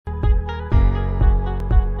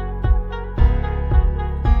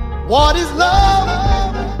What is love?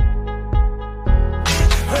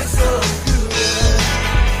 Hurts so good.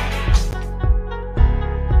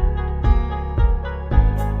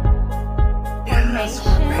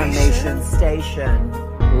 Carnation Station.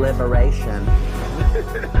 Liberation.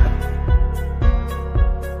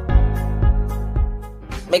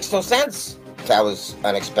 Makes no sense. That was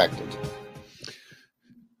unexpected.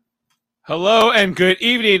 Hello and good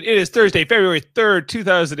evening. It is Thursday, February 3rd,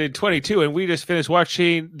 2022, and we just finished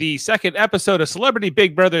watching the second episode of Celebrity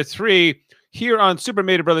Big Brother 3 here on Super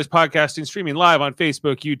Mader Brothers Podcasting, streaming live on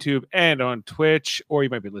Facebook, YouTube, and on Twitch, or you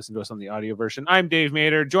might be listening to us on the audio version. I'm Dave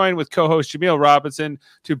Mader, joined with co-host Jamil Robinson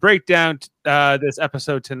to break down this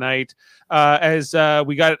episode tonight. As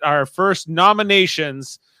we got our first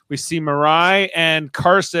nominations, we see Mirai and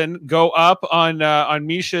Carson go up on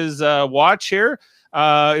Misha's watch here.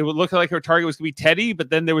 It would look like her target was going to be Teddy, but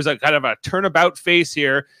then there was a kind of a turnabout face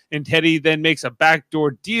here, and Teddy then makes a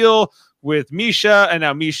backdoor deal with Misha, and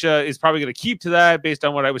now Misha is probably going to keep to that based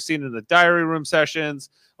on what I was seeing in the diary room sessions,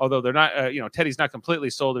 although they're not, Teddy's not completely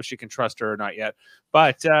sold if she can trust her or not yet.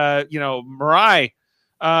 But, Mirai,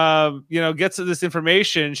 gets this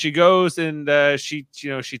information. She goes and she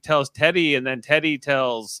tells Teddy, and then Teddy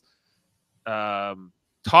tells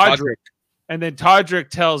Todrick. And then Todrick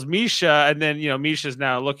tells Misha, and then Misha's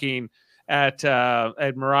now looking at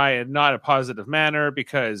Mariah in not a positive manner,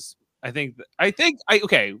 because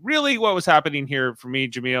really what was happening here for me,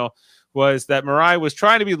 Jamil, was that Mariah was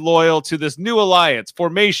trying to be loyal to this new alliance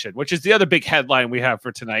formation, which is the other big headline we have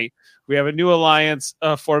for tonight. We have a new alliance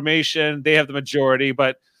formation. They have the majority,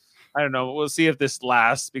 but I don't know. We'll see if this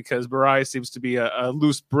lasts, because Mariah seems to be a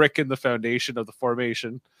loose brick in the foundation of the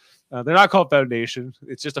formation. They're not called foundation.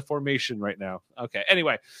 It's just a formation right now. Okay.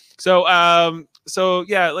 Anyway, so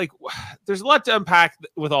yeah, there's a lot to unpack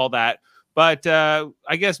with all that. But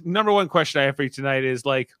I guess number one question I have for you tonight is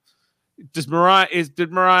did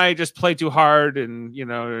Mariah just play too hard, and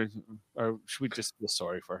or should we just feel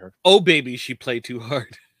sorry for her? Oh baby, she played too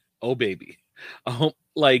hard. Oh baby,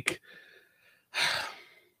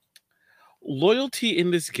 loyalty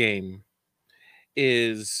in this game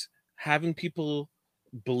is having people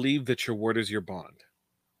believe that your word is your bond,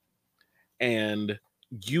 and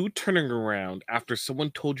you turning around after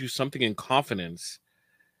someone told you something in confidence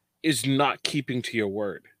is not keeping to your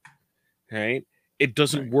word, right? It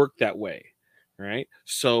doesn't work that way, right?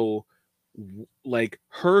 So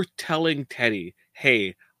her telling Teddy,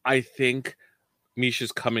 hey, I think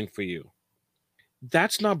Misha's coming for you,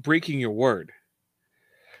 that's not breaking your word.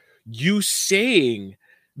 You saying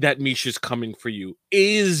that Misha's coming for you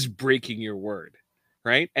is breaking your word,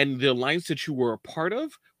 right? And the alliance that you were a part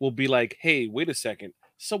of will be like, hey, wait a second.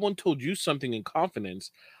 Someone told you something in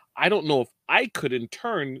confidence. I don't know if I could in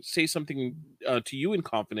turn say something to you in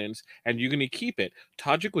confidence, and you're going to keep it.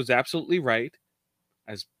 Todrick was absolutely right,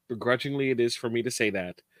 as begrudgingly it is for me to say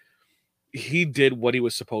that. He did what he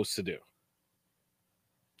was supposed to do.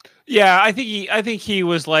 Yeah, I think he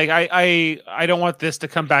was like, I don't want this to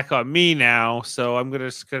come back on me now, so I'm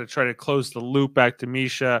gonna try to close the loop back to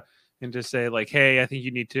Misha and just say hey, I think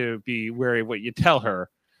you need to be wary of what you tell her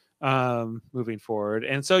moving forward.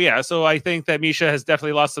 And so I think that Misha has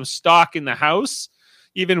definitely lost some stock in the house,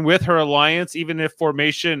 even with her alliance, even if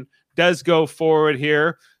formation does go forward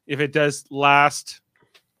here, if it does last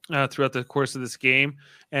throughout the course of this game,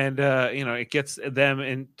 and it gets them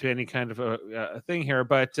into any kind of a thing here.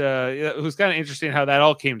 But it was kind of interesting how that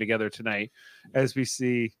all came together tonight, as we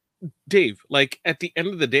see. Dave, at the end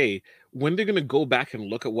of the day, when they're going to go back and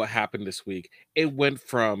look at what happened this week, it went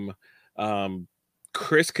from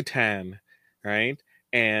Chris Kattan, right,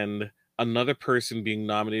 and another person being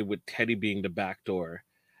nominated with Teddy being the back door,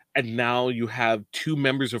 and now you have two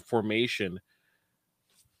members of formation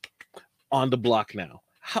on the block now.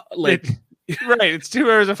 Right, it's two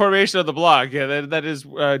members of formation on the block. Yeah, that is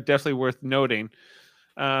definitely worth noting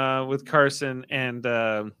with Carson and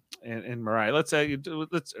Mariah. Let's get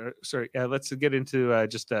into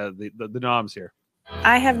just the noms here.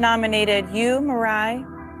 I have nominated you, Mariah,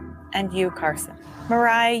 and you, Carson.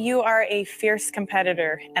 Mariah, you are a fierce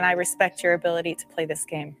competitor, and I respect your ability to play this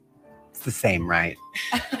game. It's the same, right?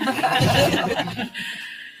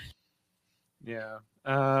 Yeah.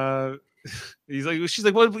 She's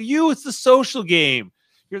like, well, you, it's the social game.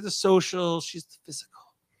 You're the social, she's the physical.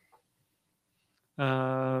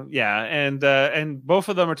 And both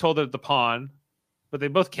of them are told they're the pawn, but they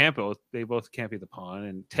both can't be the pawn.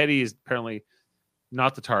 And Teddy is apparently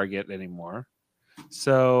not the target anymore.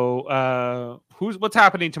 So what's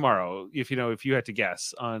happening tomorrow? If you had to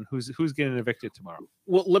guess on who's getting evicted tomorrow.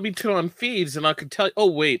 Well, let me turn on feeds and I can tell you.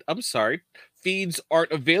 Oh wait, I'm sorry. Feeds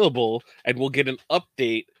aren't available, and we'll get an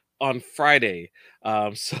update on Friday.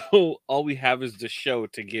 So all we have is the show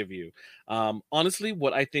to give you. Honestly,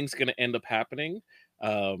 what I think is going to end up happening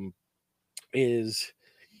is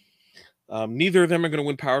neither of them are going to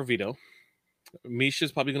win Power Veto.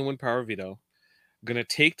 Misha's probably going to win Power Veto. Going to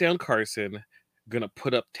take down Carson. Going to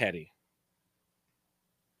put up Teddy.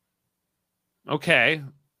 Okay.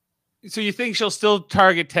 So you think she'll still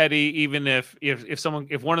target Teddy even if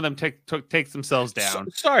one of them takes themselves down?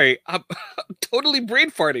 Sorry, I'm totally brain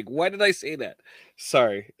farting. Why did I say that?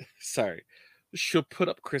 Sorry. She'll put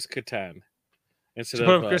up Chris Kattan instead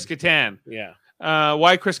of Chris Kattan. Yeah.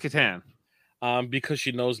 Why Chris Kattan? Because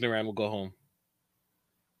she knows Naran will go home.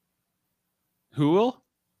 Who will?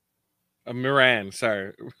 Moran.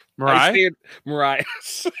 Sorry, Mariah. Mariah.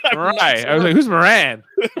 Mariah. I was like, who's Moran?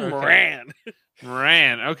 Moran.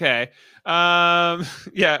 Okay.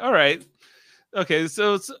 Yeah. All right. Okay.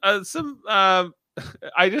 So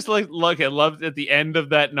I just I loved at the end of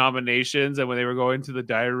that nominations and when they were going to the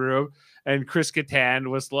diary room and Chris Kattan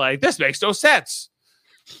was like, "This makes no sense."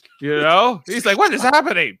 You know, he's like, "What is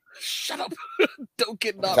happening?" Shut up! Don't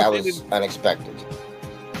get That nominated. was unexpected.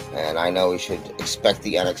 And I know we should expect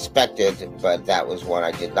the unexpected, but that was one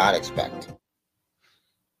I did not expect.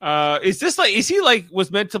 Is he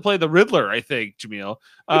was meant to play the Riddler? I think, Jamil.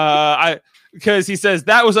 Because he says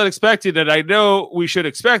that was unexpected, and I know we should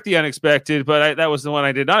expect the unexpected, but that was the one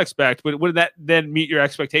I did not expect. But would that then meet your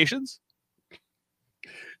expectations?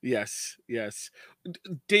 Yes.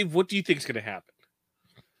 Dave, what do you think is going to happen?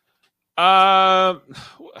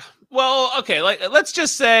 Well, okay. Let's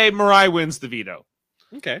just say Mariah wins the veto.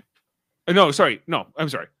 Okay. No, I'm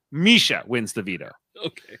sorry. Misha wins the veto.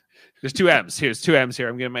 Okay. There's two M's. Here's two M's here.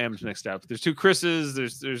 I'm getting my M's mixed up. There's two Chris's.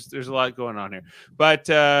 There's a lot going on here. But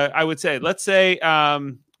I would say, let's say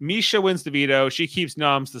Misha wins the veto. She keeps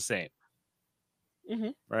noms the same. Mm-hmm.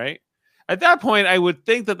 Right? At that point, I would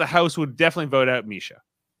think that the House would definitely vote out Misha.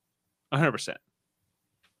 100%.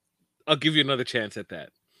 I'll give you another chance at that.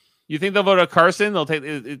 You think they'll vote out Carson? They'll take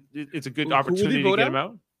it. It's a good opportunity to get him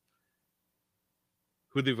out.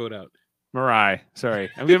 Who'd they vote out? Mariah. Sorry.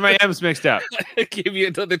 I'm getting my M's mixed up. I gave you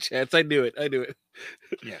another chance. I knew it.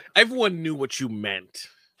 Yeah. Everyone knew what you meant.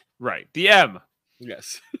 Right. The M.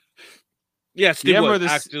 Yes. Yes, The they M or would. the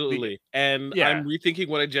Absolutely. And yeah. I'm rethinking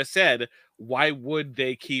what I just said. Why would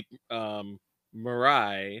they keep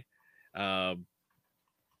Mariah?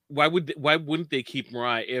 Why wouldn't they keep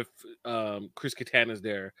Mariah if Chris Kattan is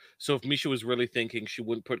there? So if Misha was really thinking, she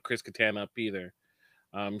wouldn't put Chris Kattan up either.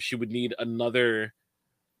 She would need another.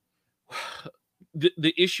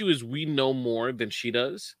 The issue is we know more than she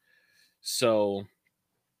does, so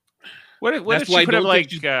what if she put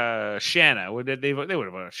up Shanna? Would they would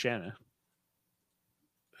have voted Shanna?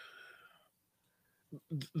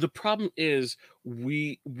 The problem is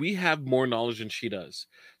we have more knowledge than she does,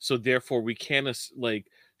 so therefore we can't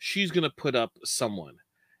she's gonna put up someone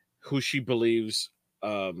who she believes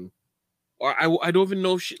or I don't even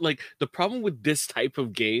know if she the problem with this type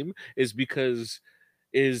of game is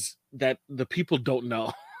that the people don't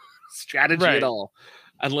know strategy at all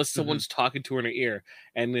unless someone's talking to her in her ear.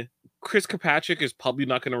 And Chris Kirkpatrick is probably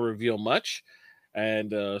not going to reveal much.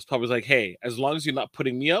 And it's probably like, hey, as long as you're not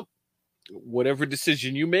putting me up, whatever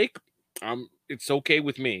decision you make, it's okay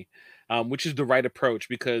with me, which is the right approach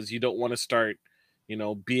because you don't want to start,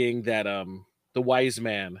 being that the wise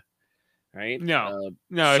man, right? No.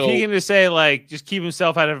 If he can just say just keep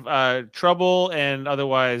himself out of trouble and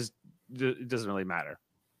otherwise it doesn't really matter.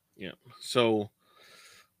 Yeah. So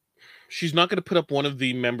she's not going to put up one of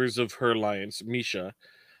the members of her alliance, Misha.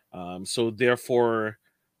 So therefore,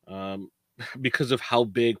 because of how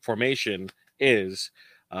big formation is,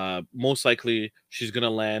 most likely she's going to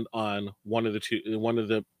land on one of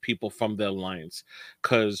the people from the alliance.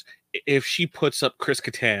 Because if she puts up Chris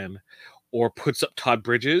Kattan or puts up Todd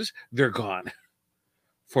Bridges, they're gone.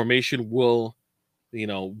 Formation will,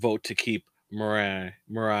 vote to keep Mariah.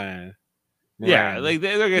 Yeah, they're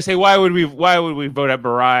gonna say, why would we vote at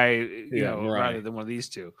Mariah, Mariah, rather than one of these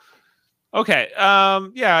two? Okay,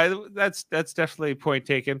 yeah, that's definitely a point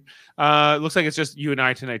taken. Looks like it's just you and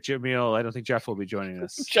I tonight, Jamil. I don't think Jeff will be joining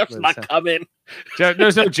us. Jeff's not coming.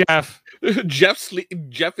 There's no Jeff.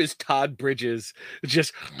 Jeff is Todd Bridges.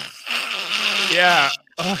 Just yeah.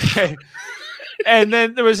 Okay. And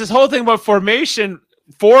then there was this whole thing about forming,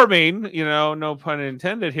 no pun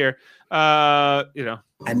intended here.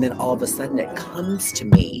 And then all of a sudden it comes to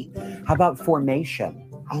me. How about formation?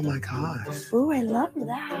 Oh my gosh. Ooh, I love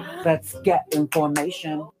that. Let's get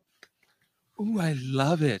information. Ooh, I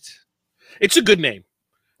love it. It's a good name.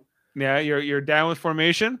 Yeah, you're down with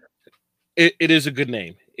formation? It is a good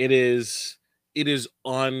name. It is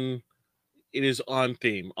on it is on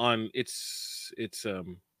theme. It's a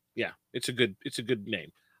good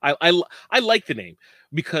name. I like the name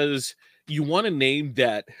because you want a name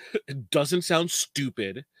that doesn't sound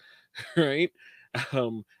stupid, right?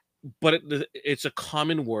 But it's a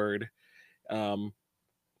common word, and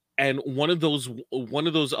one of those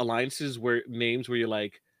alliances where you're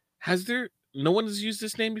like, no one has used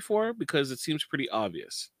this name before because it seems pretty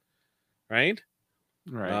obvious, right?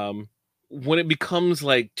 Right. When it becomes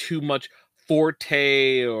like too much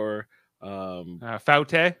Forte or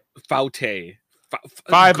Faute.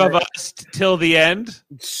 Five of us till the end.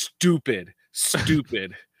 Stupid.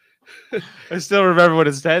 I still remember what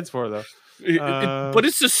it stands for, though. But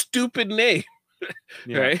it's a stupid name,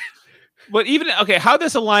 right? But even how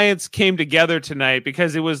this alliance came together tonight,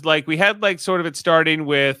 because it was like we had like sort of it starting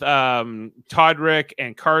with Todrick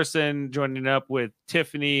and Carson joining up with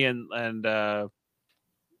Tiffany and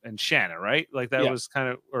Shanna, right? Like that was kind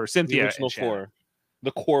of, or Cynthia, the original four,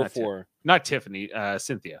 the core four, not Tiffany,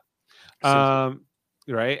 Cynthia.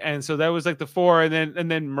 Right, and so that was like the four,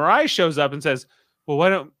 and then Mariah shows up and says, well, why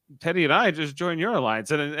don't Teddy and I just join your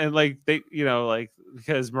alliance? And like they,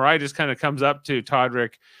 because Mariah just kind of comes up to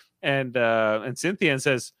Todrick and Cynthia and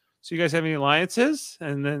says, so you guys have any alliances?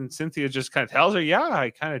 And then Cynthia just kind of tells her, yeah,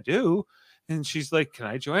 I kind of do. And she's like, can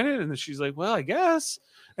I join it? And then she's like, well, I guess.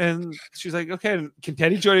 And she's like, okay, can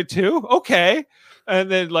Teddy join it too? Okay.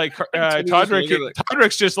 And then like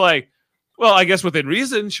Todrick's just like, well, I guess within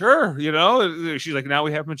reason, sure. She's like, now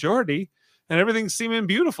we have majority. And everything's seeming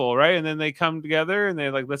beautiful, right? And then they come together and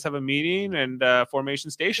they're like, let's have a meeting and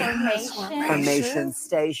formation station. Formation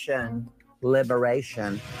station.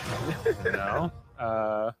 Liberation.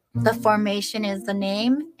 The formation is the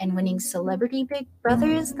name, and winning Celebrity Big Brother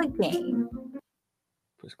is the game.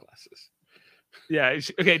 First classes. Yeah.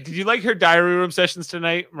 Okay. Did you like her diary room sessions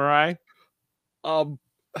tonight, Mariah?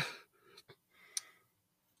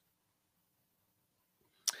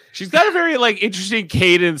 She's got a very like interesting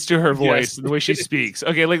cadence to her voice and the way she speaks.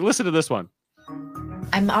 Okay, like listen to this one.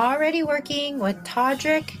 I'm already working with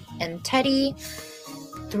Todrick and Teddy.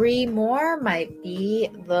 3 more might be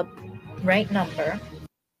the right number.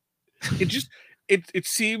 It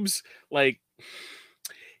seems like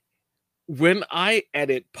when I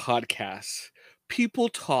edit podcasts, people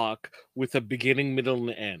talk with a beginning, middle,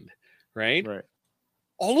 and end, right? Right.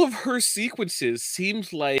 All of her sequences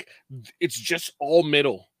seems like it's just all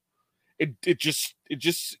middle. It just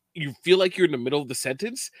you feel like you're in the middle of the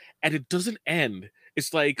sentence and it doesn't end.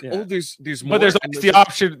 It's like, oh, there's more. But there's always the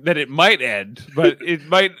option that it might end, but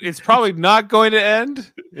it's probably not going to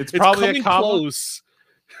end. It's probably coming close.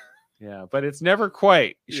 Yeah, but it's never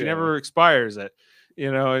quite. She never expires it.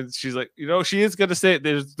 And she's like, she is gonna say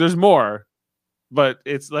there's more, but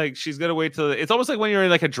it's like she's gonna wait till it's almost like when you're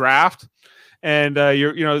in like a draft and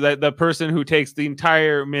you're that the person who takes the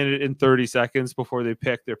entire minute and 30 seconds before they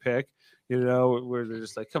pick their pick. Where they're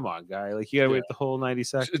just like, come on, guy, like you gotta wait the whole 90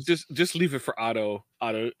 seconds. Just leave it for auto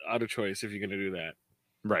choice if you're gonna do that.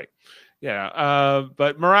 Right. Yeah.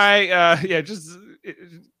 But Mariah, just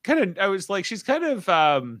kind of, I was like, she's kind of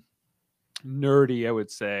nerdy, I would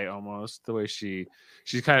say, almost the way she's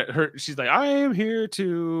kind of she's like, I am here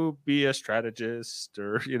to be a strategist,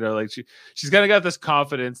 or like she's kind of got this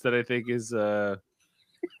confidence that I think is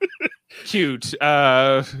cute.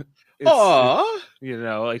 We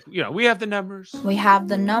have the numbers. We have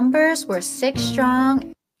the numbers. We're 6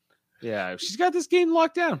 strong. Yeah, she's got this game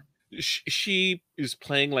locked down. She is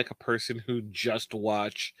playing like a person who just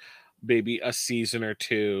watched maybe a season or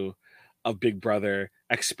 2 of Big Brother,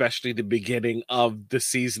 especially the beginning of the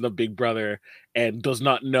season of Big Brother, and does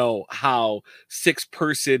not know how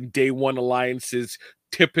 6-person day 1 alliances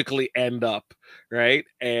typically end up, right?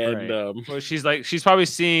 And well, she's probably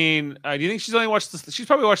seen do you think she's only watched she's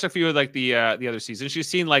probably watched a few of like the other seasons. She's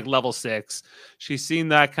seen like level 6. She's seen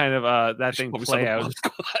that kind of that thing play out.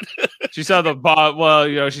 She saw the bot.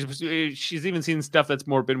 Well, she's even seen stuff that's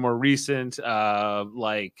been more recent,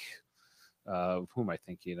 like who am I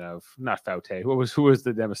thinking of? Not Faute. Who was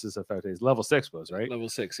the nemesis of Faute's? Level 6 was, right? Level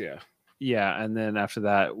 6, yeah. And then after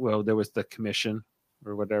that, there was the commission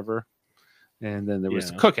or whatever. And then there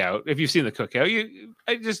was the cookout. If you've seen the cookout,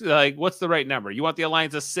 I just like, what's the right number? You want the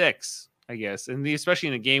alliance of 6, I guess. And especially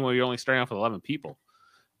in a game where you're only starting off with 11 people,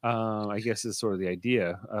 I guess is sort of the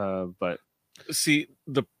idea. But see,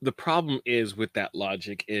 the problem is with that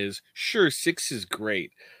logic is, sure, 6 is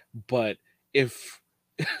great, but if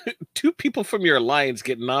 2 people from your alliance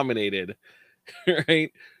get nominated,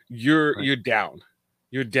 right, you're down.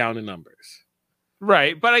 You're down in numbers.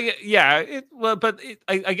 Right, but I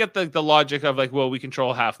get the logic of like, well, we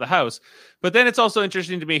control half the house, but then it's also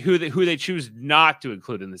interesting to me who they choose not to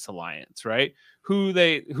include in this alliance, right? Who's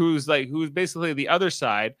basically the other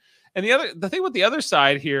side, and the thing with the other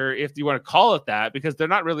side here, if you want to call it that, because they're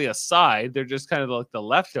not really a side, they're just kind of like the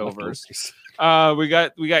leftovers. We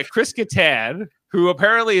got Chris Kattan, who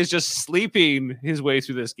apparently is just sleeping his way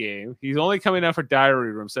through this game. He's only coming out for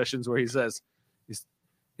diary room sessions where he says,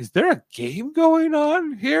 is there a game going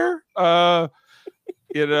on here? Like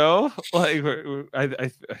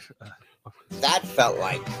that felt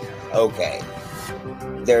like, okay,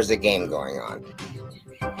 there's a game going on.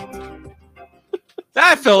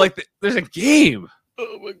 That felt like there's a game.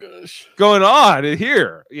 Oh my gosh, going on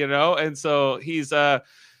here, and so he's not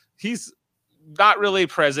really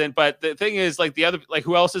present. But the thing is, like the other, like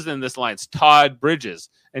who else is in this alliance? Todd Bridges.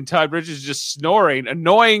 And Todd Bridges is just snoring,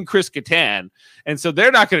 annoying Chris Kattan. And so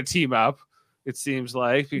they're not going to team up, it seems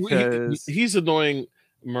like, because he's annoying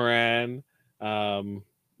Moran,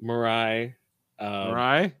 Mirai.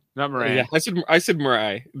 Mirai? Not Moran. Yeah, I said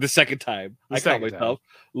Mirai the second time. I caught myself.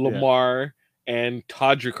 Lamar and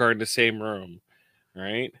Todrick are in the same room,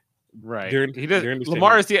 right? Right.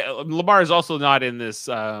 Lamar is also not in this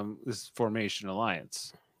this formation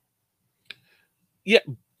alliance. Yeah.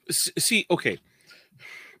 See, okay.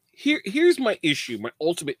 Here's my issue, my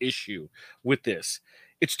ultimate issue with this.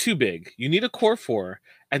 It's too big. You need a core 4,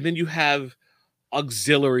 and then you have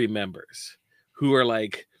auxiliary members who are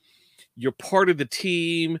like, you're part of the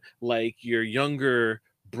team, like your younger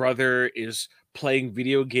brother is playing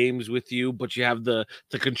video games with you, but you have the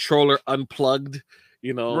controller unplugged,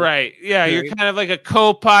 Right. Yeah, you're kind of like a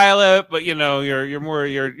co-pilot, but you're more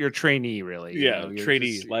your trainee, really.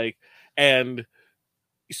 Trainee, and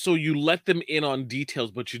so you let them in on details,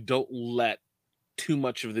 but you don't let too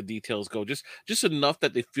much of the details go. Just enough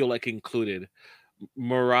that they feel like included.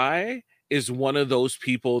 Mirai is one of those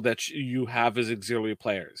people that you have as auxiliary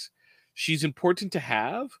players. She's important to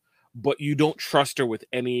have, but you don't trust her with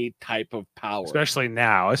any type of power. Especially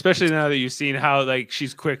now that you've seen how like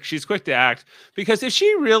she's quick to act. Because if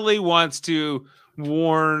she really wants to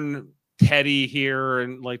warn Teddy here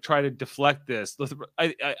and like try to deflect this,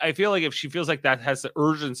 I feel like if she feels like that has the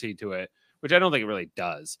urgency to it, which I don't think it really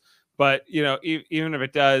does, but even if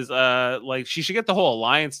it does, like she should get the whole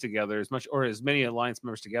alliance together as many alliance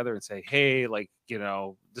members together and say, hey, like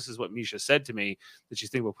this is what Misha said to me that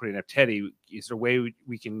she's thinking about putting up Teddy. Is there a way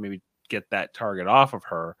we can maybe get that target off of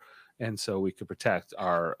her, and so we could protect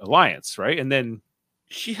our alliance, right? And then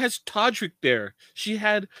she has Todrick there. She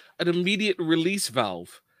had an immediate release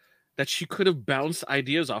valve that she could have bounced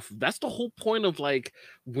ideas off of. That's the whole point of like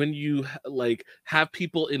when you like have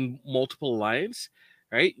people in multiple alliance,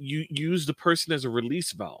 right? You use the person as a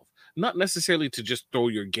release valve, not necessarily to just throw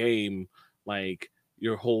your game, like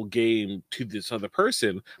your whole game to this other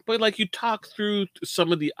person, but like you talk through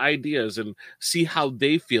some of the ideas and see how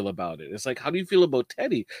they feel about it. It's like, how do you feel about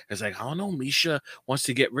Teddy? It's like, I don't know, Misha wants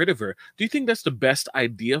to get rid of her. Do you think that's the best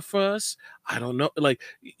idea for us? I don't know. Like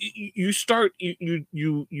you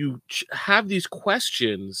have these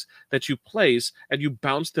questions that you place and you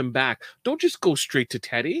bounce them back. Don't just go straight to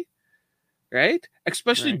Teddy. Right?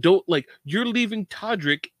 Especially don't like you're leaving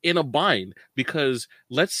Todrick in a bind because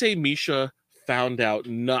let's say Misha found out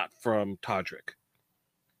not from Todrick.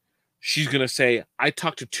 She's going to say, I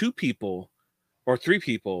talked to 2 people or 3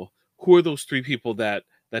 people. Who are those 3 people that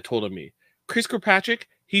told on me? Chris Kirkpatrick,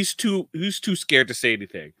 he's too scared to say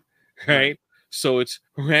anything. Right? So it's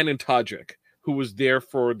Ran and Todrick who was there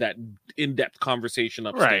for that in-depth conversation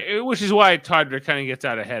upstairs. Right, which is why Todrick kind of gets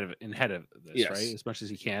out ahead of this, right? As much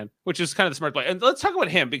as he can, which is kind of the smart play. And let's talk about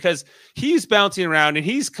him because he's bouncing around and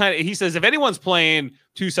he says if anyone's playing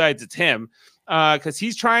 2 sides, it's him. Because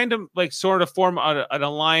he's trying to like sort of form an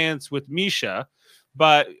alliance with Misha,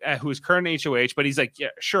 but who's current HOH. But he's like, yeah,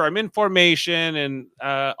 sure, I'm in formation, and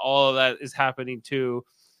all of that is happening too.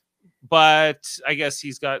 But I guess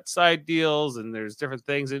he's got side deals, and there's different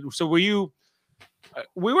things. And so we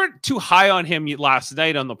weren't too high on him last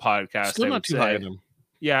night on the podcast. Still not too high on him.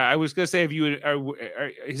 Yeah, I was gonna say, if you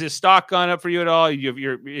is his stock gone up for you at all? Is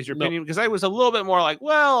your opinion? Because I was a little bit more like,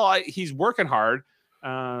 well, he's working hard.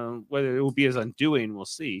 Whether it will be his undoing, we'll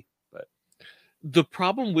see. But the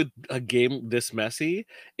problem with a game this messy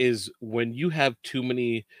is when you have too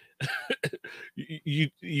many,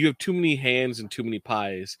 you have too many hands and too many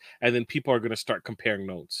pies, and then people are going to start comparing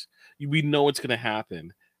notes. We know it's going to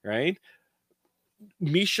happen, right?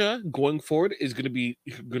 Misha going forward is going to be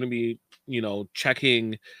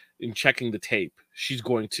checking the tape. She's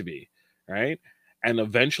going to be right, and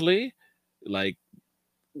eventually, like.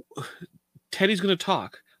 Teddy's going to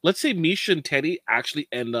talk. let's say Misha and Teddy actually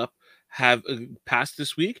end up have past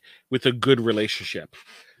this week with a good relationship.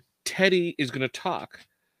 Teddy is going to talk,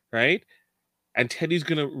 right? And Teddy's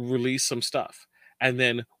going to release some stuff. And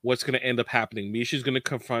then what's going to end up happening? Misha's going to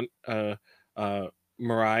confront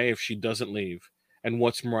Mariah if she doesn't leave. And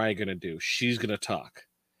what's Mariah going to do? She's going to talk,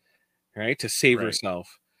 right? To save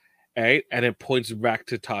herself, right? And it points back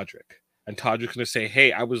to Todrick. And Todrick's going to say,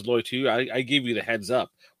 hey, I was loyal to you. I gave you the heads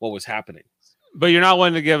up what was happening. But you're not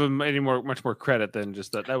wanting to give him much more credit than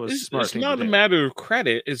just that. That was smart. It's not a matter of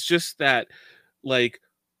credit. It's just that, like,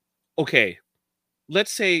 okay,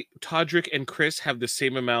 let's say Todrick and Chris have the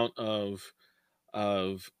same amount of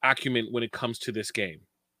acumen when it comes to this game.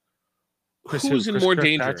 Who's in more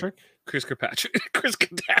danger? Chris Kirkpatrick. Chris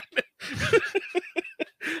Kattan.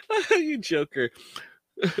 You joker.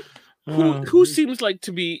 Who seems like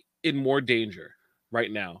to be in more danger right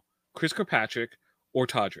now? Chris Kirkpatrick or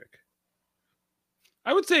Todrick?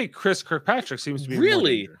 I would say Chris Kirkpatrick seems to be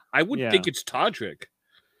really. I would think it's Todrick.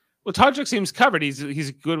 Well, Todrick seems covered.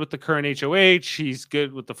 He's good with the current HOH. He's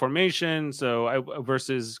good with the formation. So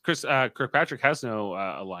versus Chris Kirkpatrick has no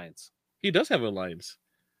alliance. He does have an alliance.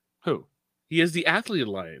 Who? He has the Athlete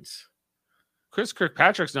Alliance. Chris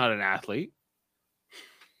Kirkpatrick's not an athlete.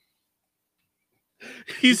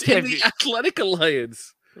 He's in the Athletic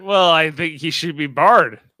Alliance. Well, I think he should be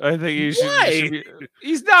barred. I think he should. Why?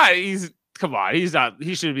 He's not. Come on. He's not.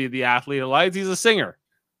 He should be the Athlete Alliance. He's a singer.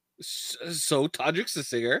 So Todrick's a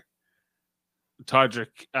singer.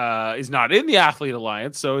 Todrick is not in the Athlete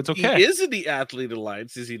Alliance, so it's okay. He is in the Athlete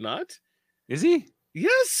Alliance, is he not? Is he?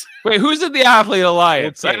 Yes. Wait, who's in the Athlete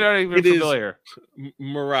Alliance? Okay. I'm not even familiar.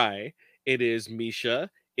 Mariah. It is Misha.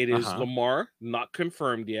 It is Lamar, not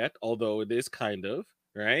confirmed yet, although it is kind of,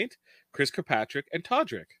 right? Chris Kirkpatrick and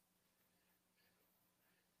Todrick.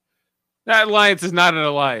 That alliance is not an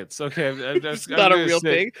alliance. Okay. It's not a real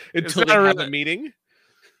thing until they have a meeting.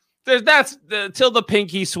 That's till the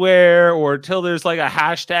pinky swear or till there's like a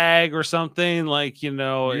hashtag or something, like, you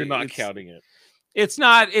know. You're not counting it. It's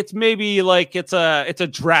not. It's maybe like it's a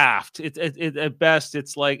draft. It at best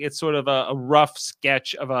it's like it's sort of a rough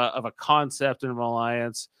sketch of a concept of an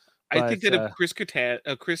alliance. I think that if Chris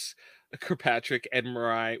Kirkpatrick and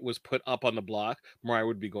Mariah was put up on the block, Mariah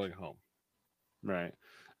would be going home. Right.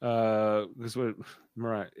 Because what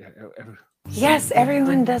Mariah. Yes,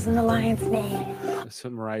 everyone does an alliance name. That's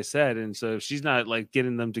what Mariah said, and so she's not like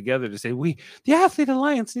getting them together to say the Athlete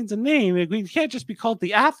Alliance needs a name. We can't just be called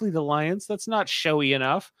the Athlete Alliance. That's not showy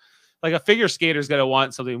enough. Like a figure skater's got to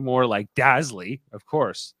want something more like dazzly, of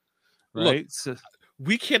course. Right? Look,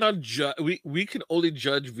 we cannot judge. We can only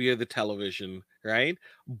judge via the television, right?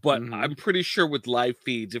 But I'm pretty sure with live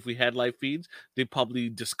feeds, if we had live feeds, they'd probably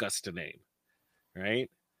discuss the name, right?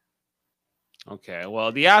 Okay,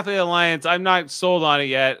 well, the Athlete Alliance, I'm not sold on it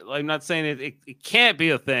yet. I'm not saying it can't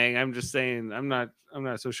be a thing. I'm just saying I'm not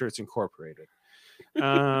so sure it's incorporated.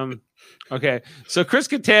 Okay, so Chris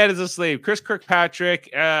Kattan is asleep. Chris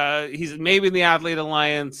Kirkpatrick, he's maybe in the Athlete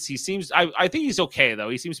Alliance. He seems, I think he's okay though.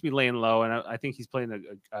 He seems to be laying low, and I think he's playing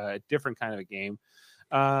a different kind of a game.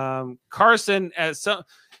 Carson ends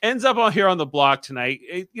up on here on the block tonight.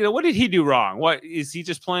 You know, what did he do wrong? What is he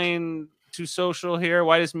just playing too social here?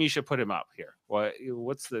 Why does Misha put him up here?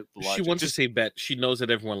 What's the logic? She wants to say bet. She knows that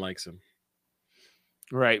everyone likes him.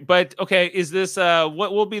 Right. But okay, is this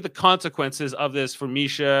what will be the consequences of this for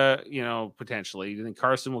Misha, you know, potentially? Do you think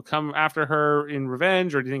Carson will come after her in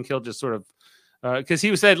revenge, or do you think he'll just sort of because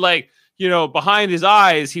he said, like, you know, behind his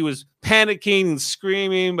eyes he was panicking and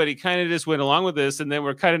screaming, but he kind of just went along with this, and then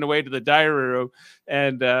we're cutting away to the diary room,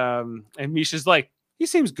 and Misha's like, he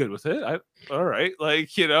seems good with it. All right.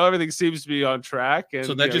 Like, you know, everything seems to be on track. And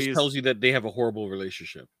so that just tells you that they have a horrible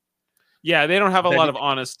relationship. Yeah, they don't have a lot of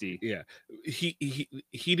honesty. Yeah.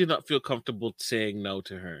 He did not feel comfortable saying no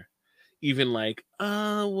to her. Even like,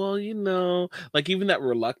 well, you know, like even that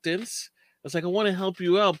reluctance. It's like, I want to help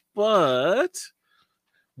you out, but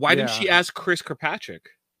why didn't she ask Chris Kirkpatrick?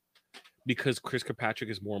 Because Chris Kirkpatrick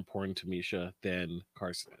is more important to Misha than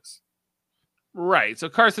Carson is. Right. So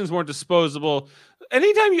Carson's more disposable.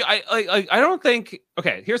 Anytime I don't think.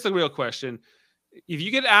 Okay, here's the real question: if you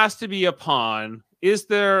get asked to be a pawn, is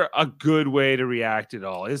there a good way to react at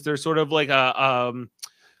all? Is there sort of like a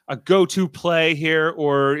go-to play here,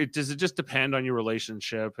 or does it just depend on your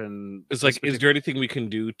relationship? And it's like, is there anything we can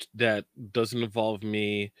do that doesn't involve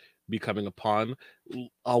me becoming a pawn?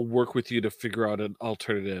 I'll work with you to figure out an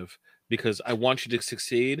alternative because I want you to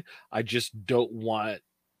succeed. I just don't want.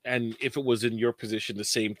 And if it was in your position, the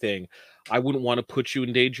same thing. I wouldn't want to put you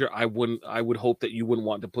in danger. I would hope that you wouldn't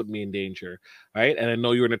want to put me in danger, right? And I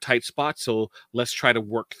know you're in a tight spot, so let's try to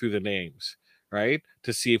work through the names, right?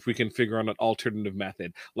 To see if we can figure out an alternative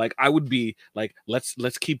method. Like I would be like, let's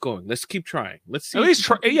keep going. Let's keep trying. Let's see. At least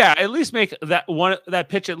try, yeah, at least make that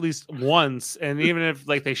pitch at least once. And even if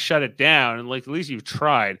like they shut it down, and like at least you've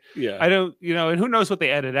tried. Yeah. I don't, and who knows what they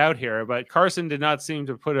edit out here, but Carson did not seem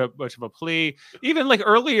to put up much of a plea. Even like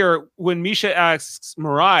earlier when Misha asks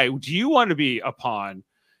Mirai, do you want to be a pawn?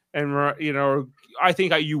 And I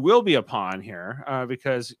think you will be a pawn here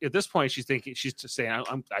because at this point she's just saying,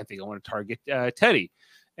 I think I want to target Teddy,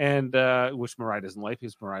 and which Mirai doesn't like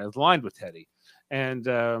because Mirai is aligned with Teddy, and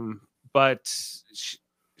but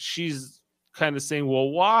she's kind of saying, well,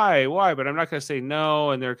 why? But I'm not going to say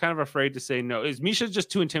no, and they're kind of afraid to say no. Is Misha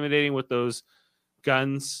just too intimidating with those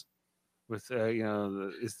guns? With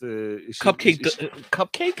Cupcake?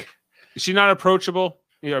 Is she not approachable?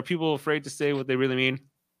 Are people afraid to say what they really mean?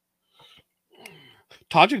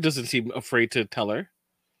 Todrick doesn't seem afraid to tell her.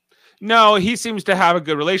 No, he seems to have a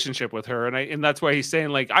good relationship with her, and that's why he's saying,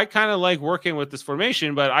 like, I kind of like working with this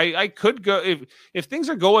formation, but I could go if things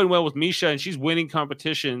are going well with Misha and she's winning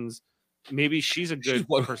competitions, maybe she's a good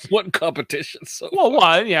person. What competition? So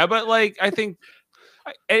one, yeah, but like I think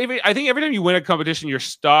every time you win a competition, your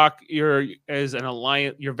stock, your value as an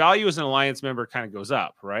alliance member kind of goes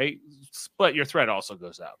up, right? But your threat also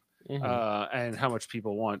goes up. Mm-hmm. And how much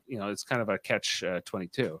people want, it's kind of a catch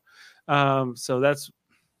 22. So that's,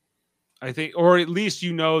 I think, or at least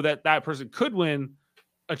that person could win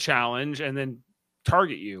a challenge and then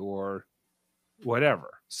target you or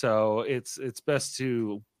whatever. So it's best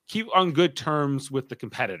to keep on good terms with the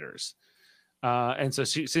competitors. And so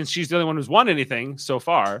since she's the only one who's won anything so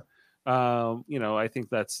far, I think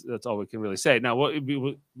that's all we can really say. Now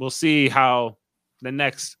we'll see how the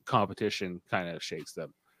next competition kind of shakes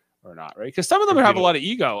them. Or not, right? Because some of them have a lot of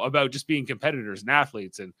ego about just being competitors and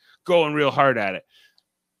athletes and going real hard at it.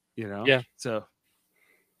 Yeah. So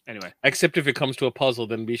anyway, except if it comes to a puzzle,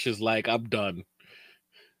 then Misha's like, I'm done.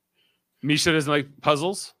 Misha doesn't like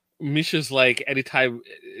puzzles. Misha's like, anytime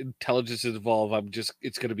intelligence is involved,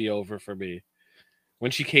 it's going to be over for me.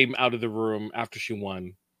 When she came out of the room after she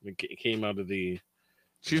won, it came out of the.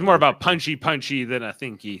 She's more about punchy than a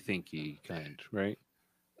thinky kind, right?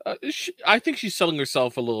 I think she's selling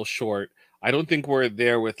herself a little short. I don't think we're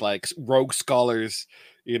there with like rogue scholars,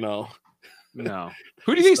 No. Who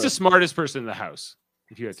do you think is the smartest person in the house?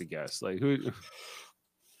 If you had to guess, like who?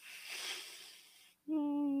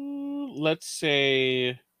 Let's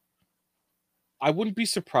say. I wouldn't be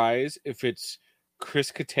surprised if it's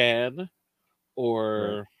Chris Kattan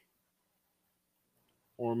or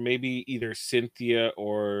maybe either Cynthia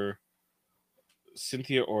or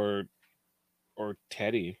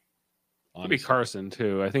Teddy. Could be Carson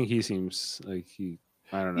too. I think he seems like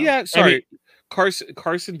I don't know. Yeah, sorry.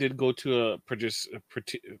 Carson did go to a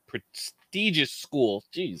prestigious school.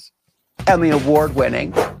 Jeez. Emmy Award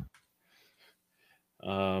winning.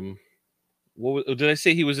 What did I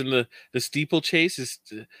say? He was in the steeplechase.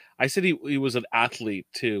 I said he was an athlete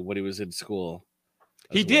too when he was in school.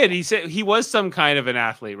 He did. He said he was some kind of an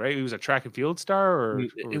athlete, right? He was a track and field star, or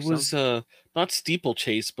it was not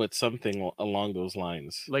steeplechase, but something along those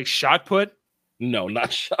lines. Like shot put? No,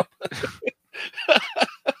 not shot put.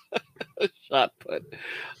 Shot put.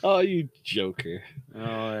 Oh, you joker! Oh,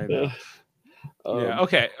 I know. Yeah.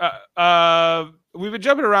 Okay. We've been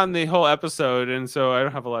jumping around the whole episode, and so I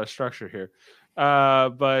don't have a lot of structure here.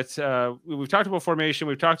 But we've talked about formation.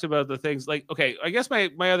 We've talked about the things like, okay, I guess my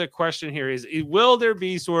other question here is, will there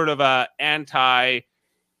be sort of a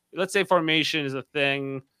let's say formation is a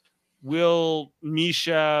thing. Will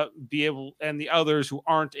Misha be able, and the others who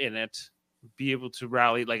aren't in it, be able to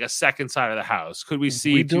rally like a second side of the house? Could we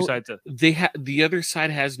see two sides of the other side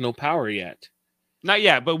has no power yet. Not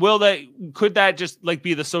yet, but could that just like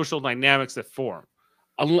be the social dynamics that form?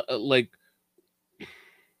 Like,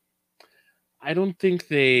 I don't think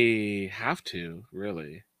they have to,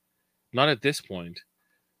 really. Not at this point,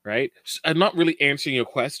 right? I'm not really answering your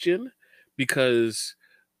question because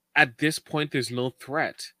at this point there's no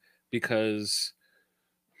threat because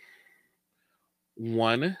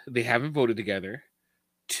 1, they haven't voted together.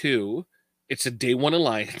 2, it's a day one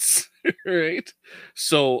alliance, right?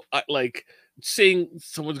 So like saying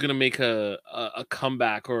someone's going to make a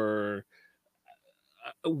comeback or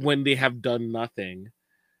when they have done nothing,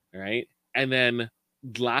 right? And then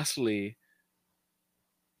lastly,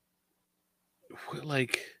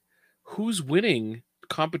 like, who's winning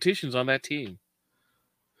competitions on that team?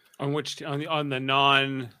 On which on the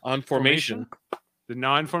non on formation, the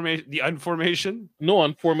non-formation, the unformation? No,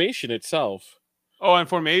 on formation itself. Oh, on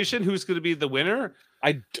formation, who's going to be the winner?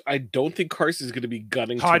 I don't think Carson's going to be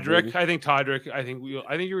gunning Todrick. I think Todrick. I think you're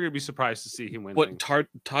going to be surprised to see him win. But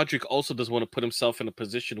Todrick also doesn't want to put himself in a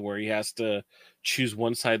position where he has to choose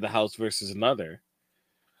one side of the house versus another.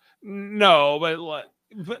 No, but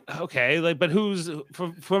okay. But who's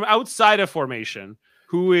from outside of formation?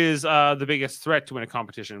 Who is the biggest threat to win a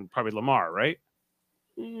competition? Probably Lamar, right?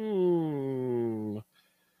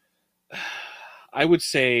 I would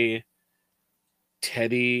say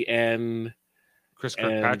Teddy and Chris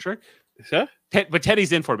Kirkpatrick. Huh? But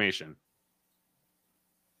Teddy's in formation.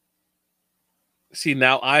 See,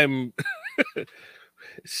 now I'm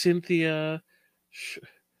Cynthia.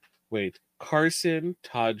 Carson,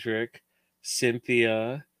 Todrick,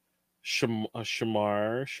 Cynthia,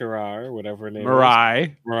 Sharar, whatever her name is.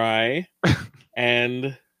 Mirai,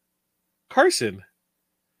 and Carson.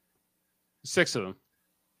 6 of them.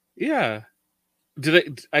 Yeah.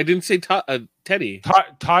 I didn't say Teddy.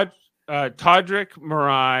 Todrick,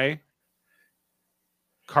 Mirai,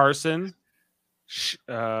 Carson,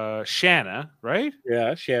 Shanna, right?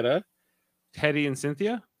 Yeah, Shanna. Teddy and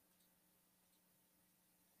Cynthia.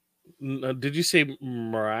 Did you say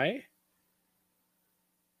Mirai?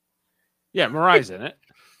 Yeah, Mirai's in it.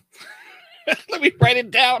 Let me write it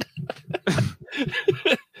down.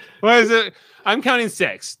 What is it? I'm counting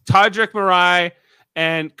 6. Todrick, Mirai,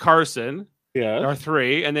 and Carson. Yeah. Are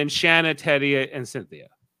 3, and then Shanna, Teddy, and Cynthia.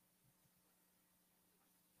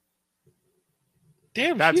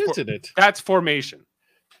 Damn, that's in it. That's formation.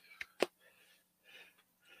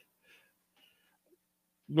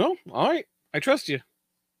 Well, all right. I trust you.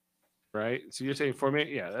 Right? So you're saying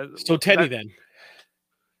formation? Yeah. So Teddy then.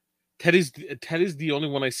 Teddy's the only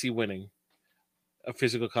one I see winning a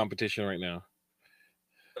physical competition right now.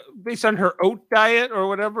 Based on her oat diet or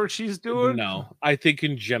whatever she's doing? No, I think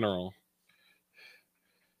in general.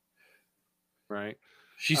 Right.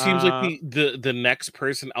 She seems like the next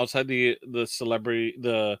person outside the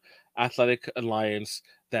athletic alliance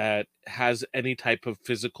that has any type of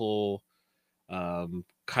physical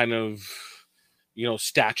kind of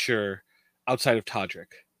stature outside of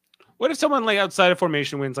Todrick. What if someone like outside of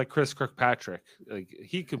formation wins, like Chris Kirkpatrick? Like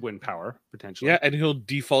he could win power potentially. Yeah, and he'll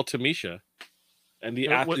default to Misha and the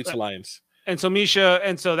Athletes Alliance. And so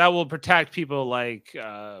that will protect people like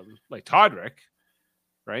Todrick,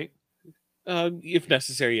 right? If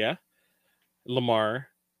necessary, yeah. Lamar,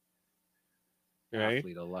 right?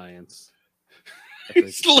 Athlete Alliance.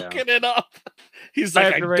 He's looking it up. He's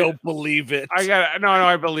like, I don't believe it.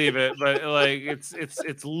 I believe it, but like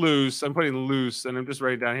it's loose. I'm putting loose, and I'm just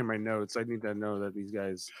writing down here my notes. I need to know that these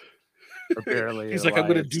guys are barely. He's like, I'm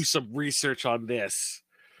going to do some research on this.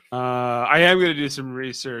 I am going to do some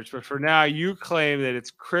research, but for now, you claim that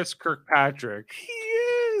it's Chris Kirkpatrick. He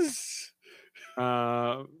is.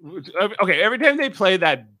 Okay. Every time they play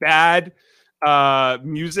that bad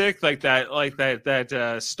music, like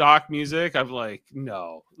that stock music, I'm like,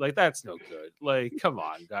 no, like that's no good. Like, come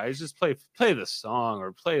on, guys, just play the song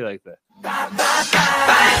or play like the.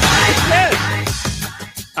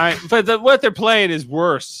 All right, but what they're playing is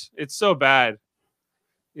worse. It's so bad.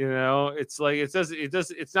 It's like it's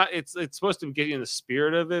supposed to get you in the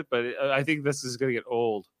spirit of it, but I think this is gonna get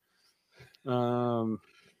old.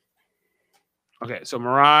 Okay, so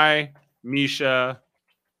Mirai, Misha,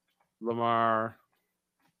 Lamar,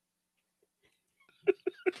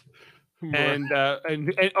 and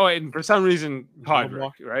for some reason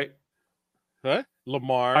Todrick, right? Huh?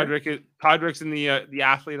 Lamar. Todrick's in the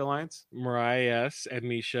Athlete Alliance. Mirai, yes, and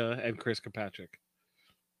Misha and Chris Kirkpatrick.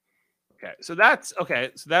 Okay, so that's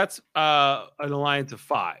an alliance of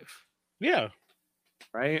 5. Yeah.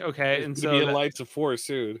 Right. Okay, and so an alliance of 4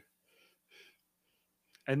 soon.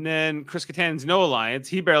 And then Chris Kattan's no alliance.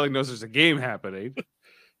 He barely knows there's a game happening.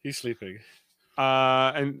 He's sleeping.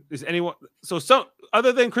 And is anyone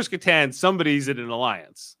other than Chris Kattan, somebody's in an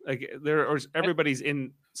alliance. Like everybody's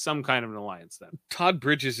in some kind of an alliance then. Todd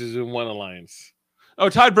Bridges is in one alliance. Oh,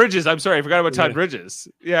 Todd Bridges. I'm sorry, I forgot about Todd Bridges.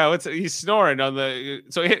 Yeah, he's snoring on the.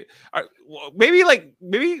 So maybe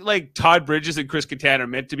Todd Bridges and Chris Kattan are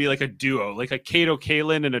meant to be like a duo, like a Kato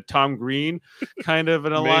Kaelin and a Tom Green kind of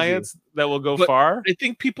an alliance that will go far. I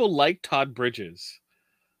think people like Todd Bridges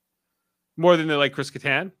more than they like Chris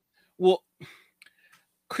Kattan. Well,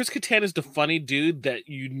 Chris Kattan is the funny dude that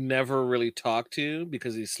you never really talk to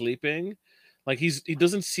because he's sleeping. Like he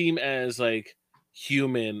doesn't seem as like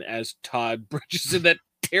human as Todd Bridges in that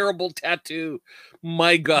terrible tattoo.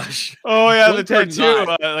 My gosh. Oh yeah, the tattoo.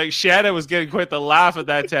 Like Shanna was getting quite the laugh at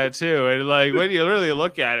that tattoo, and like when you really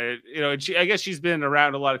look at it, and I guess she's been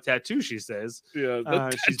around a lot of tattoos. She says, yeah,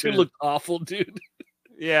 that tattoo looked awful, dude.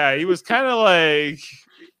 Yeah, he was kind of like.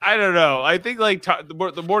 I don't know. I think like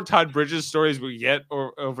the more Todd Bridges stories we get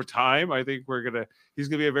over time, I think he's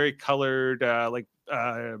gonna be a very colored, like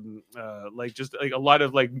just like a lot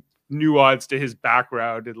of like nuance to his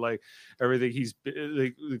background and like everything he's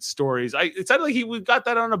like stories. It sounded like we got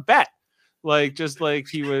that on a bet, like just like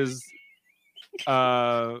he was,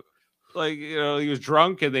 like he was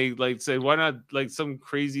drunk and they like said why not like some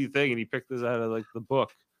crazy thing and he picked this out of like the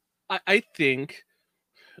book. I think.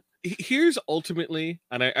 Here's ultimately,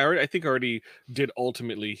 and I think I already did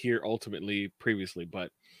ultimately previously,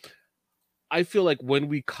 but I feel like when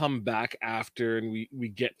we come back after and we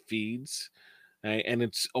get feeds, right, and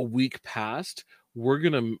it's a week past,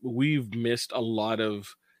 we've missed a lot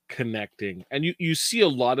of connecting, and you see a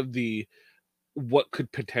lot of what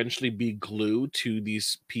could potentially be glue to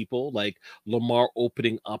these people, like Lamar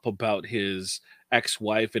opening up about his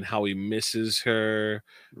ex-wife and how he misses her,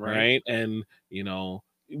 right? And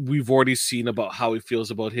we've already seen about how he feels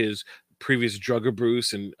about his previous drug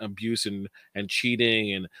abuse and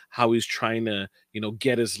cheating, and how he's trying to,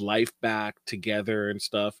 get his life back together and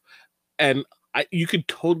stuff. And you could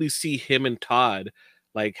totally see him and Todd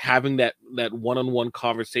like having that one-on-one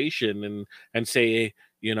conversation and say,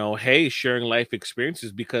 hey, sharing life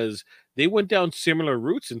experiences, because they went down similar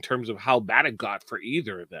routes in terms of how bad it got for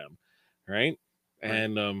either of them, right?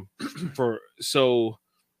 And so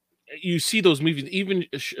you see those movies, even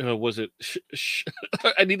was it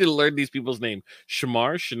I need to learn these people's name.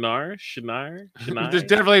 Shinar. There's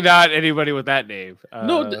definitely not anybody with that name.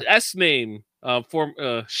 No, the S name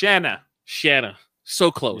Shanna,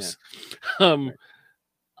 so close. Yeah.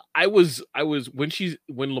 I was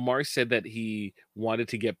when Lamar said that he wanted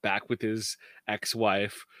to get back with his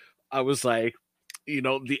ex-wife, I was like,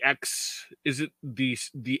 the ex, is it the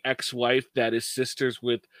ex-wife that is sisters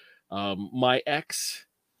with my ex?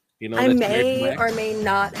 I may or may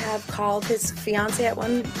not have called his fiance at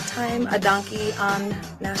one time a donkey on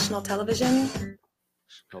national television.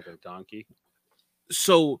 Called a donkey.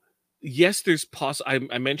 So yes, there's I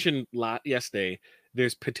mentioned yesterday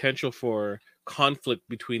there's potential for conflict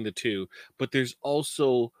between the two, but there's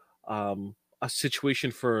also a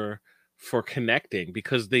situation for connecting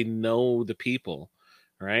because they know the people,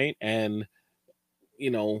 right? And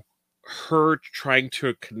her trying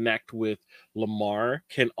to connect with Lamar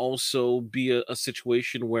can also be a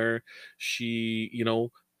situation where she,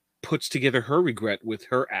 puts together her regret with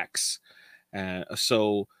her ex.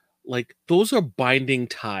 So like those are binding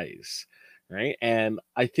ties, right? And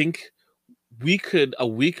I think we could, a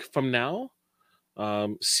week from now,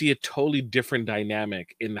 see a totally different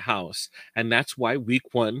dynamic in the house. And that's why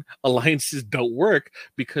week one alliances don't work,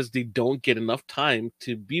 because they don't get enough time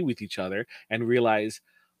to be with each other and realize,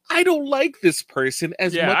 I don't like this person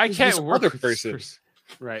as much as this other person.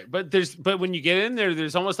 Right. But when you get in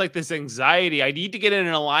there's almost like this anxiety. I need to get in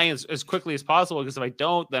an alliance as quickly as possible, because if I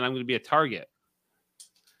don't, then I'm going to be a target.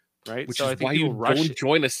 Right. Which so is I think why you don't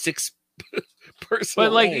join a 6-person.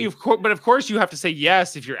 But of course you have to say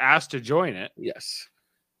yes if you're asked to join it. Yes.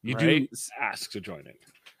 You do ask to join it.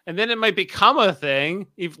 And then it might become a thing,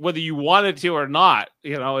 whether you wanted to or not.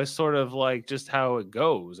 It's sort of like just how it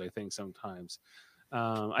goes, I think, sometimes.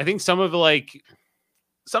 I think some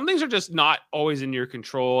things are just not always in your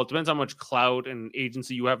control. It depends how much clout and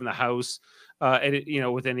agency you have in the house,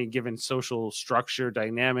 and with any given social structure,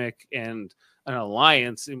 dynamic, and an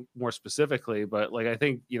alliance more specifically. But like, I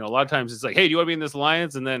think, a lot of times it's like, hey, do you want to be in this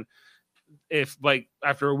alliance? And then if like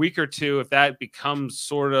after a week or two, if that becomes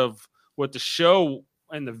sort of what the show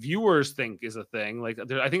and the viewers think is a thing, like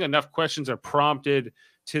I think enough questions are prompted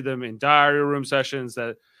to them in diary room sessions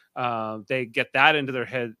that they get that into their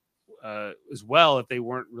head as well, if they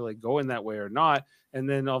weren't really going that way or not. And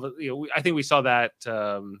then I think we saw that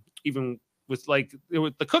even with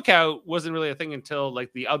the cookout wasn't really a thing until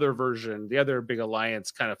like the other big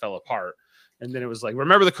alliance kind of fell apart. And then it was like,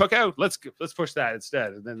 remember the cookout? Let's push that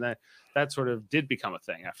instead. And then that sort of did become a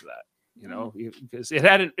thing after that, because it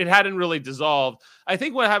hadn't really dissolved. I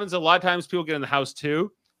think what happens a lot of times, people get in the house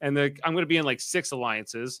too, and I'm going to be in like 6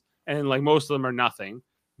 alliances, and like most of them are nothing,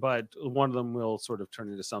 but one of them will sort of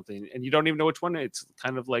turn into something, and you don't even know which one. It's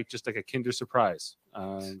kind of like just like a Kinder Surprise.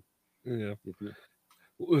 Yeah.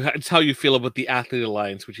 It's how you feel about the Athlete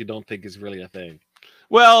Alliance, which you don't think is really a thing.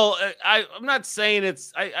 Well, I'm not saying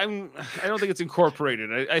it's. I don't think it's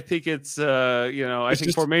incorporated. I think it's. I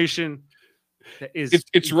think formation is.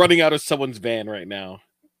 It's running out of someone's van right now.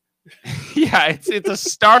 Yeah, it's a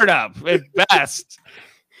startup at best.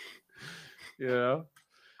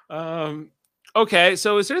 Okay,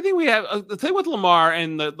 so is there anything we have? The thing with Lamar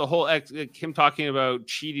and the whole him talking about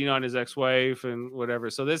cheating on his ex-wife and whatever.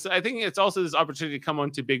 So I think it's also this opportunity to come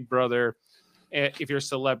onto Big Brother if you're a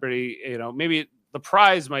celebrity, maybe the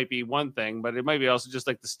prize might be one thing, but it might be also just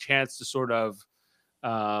like this chance to sort of,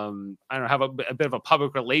 I don't know, have a bit of a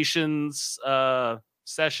public relations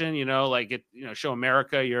session, show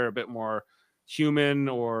America you're a bit more human,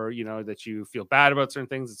 or, that you feel bad about certain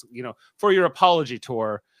things. It's, for your apology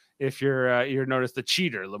tour, if you're noticed the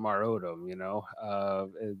cheater, Lamar Odom,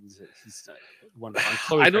 he's one on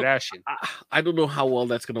Khloe Kardashian. I don't know how well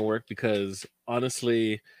that's going to work, because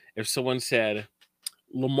honestly, if someone said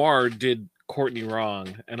Lamar did Courtney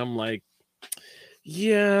wrong, and I'm like,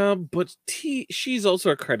 yeah, but she's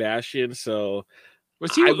also a Kardashian, so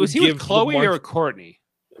was he with Khloe or Courtney?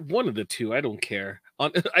 One of the two. I don't care.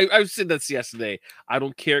 I said this yesterday. I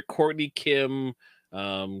don't care. Courtney, Kim.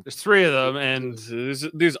 There's three of them, and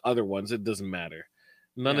there's other ones. It doesn't matter.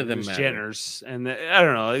 None of them matter. Jenners, and I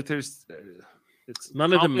don't know. Like it's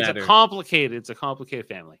none of them matter. It's a complicated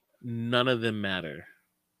family. None of them matter.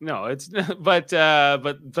 No, it's but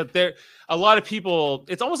there a lot of people.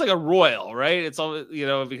 It's almost like a royal, right? It's all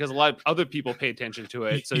because a lot of other people pay attention to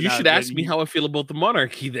it. So you should ask me how I feel about the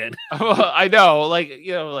monarchy then. I know, like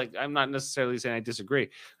I'm not necessarily saying I disagree,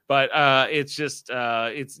 but it's just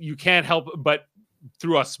you can't help but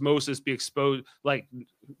through osmosis be exposed, like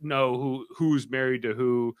know who's married to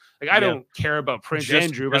who. Like I don't care about Prince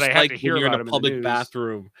Andrew, but I have to hear about him in a public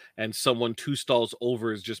bathroom and someone 2 stalls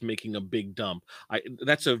over is just making a big dump.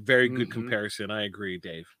 That's a very good comparison. I agree,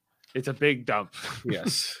 Dave. It's a big dump.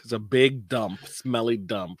 Yes, it's a big dump, smelly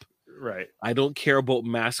dump. Right. I don't care about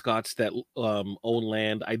mascots that own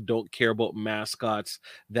land. I don't care about mascots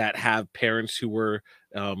that have parents who were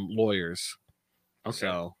lawyers. Okay.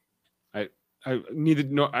 So I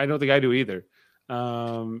don't think I do either.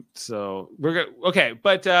 So we're good. Okay.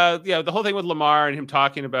 But the whole thing with Lamar and him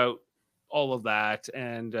talking about all of that.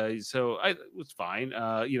 And so it was fine.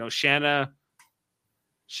 Shanna,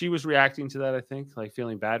 she was reacting to that, I think, like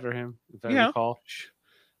feeling bad for him, if I recall.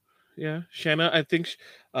 Yeah. Shanna, I think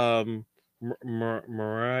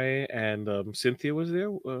Mariah and Cynthia was there.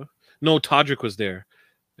 No, Todrick was there.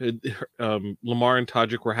 Lamar and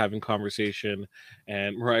Todrick were having conversation,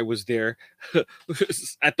 and Mariah was there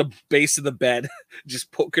at the base of the bed,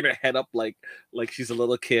 just poking her head up like she's a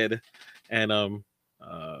little kid. And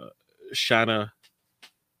Shanna,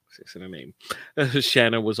 what's her name?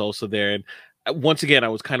 Shanna was also there, and once again, I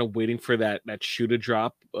was kind of waiting for that shoe to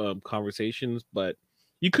drop conversations, but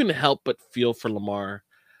you couldn't help but feel for Lamar.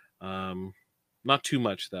 Not too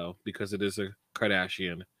much though, because it is a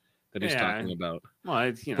Kardashian that he's talking about.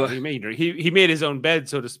 Well, he made his own bed,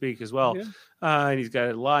 so to speak, as well, and he's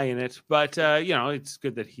got a lie in it. But it's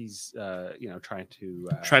good that he's trying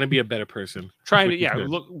to be a better person,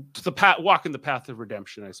 look to the path, walk in the path of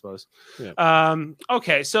redemption, I suppose. Yeah.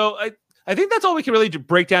 Okay, so I think that's all we can really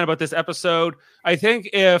break down about this episode. I think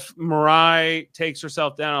if Mariah takes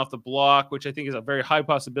herself down off the block, which I think is a very high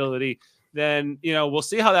possibility, then we'll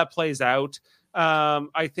see how that plays out.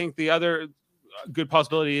 I think the other good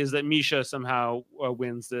possibility is that Misha somehow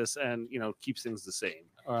wins this and keeps things the same.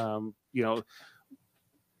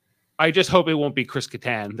 I just hope it won't be Chris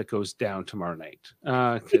Kattan that goes down tomorrow night.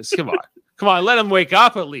 Come on, let him wake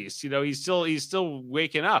up at least. He's still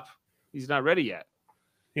waking up. He's not ready yet.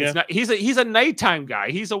 Yeah. He's a nighttime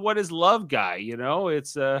guy. He's a what is love guy.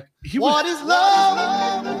 It's what is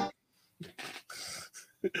love.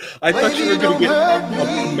 I thought you were going to get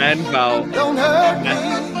a man vow. Don't hurt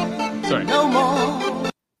me. Sorry. No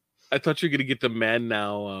more. I thought you were going to get the Man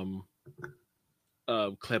Now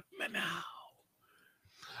clip. Man Now.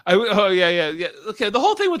 Yeah. Okay, the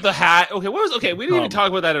whole thing with the hat. Okay, we didn't even talk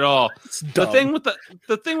about that at all. The thing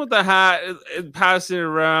with the hat, passing it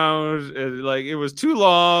around, and it was too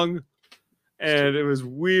long, and it was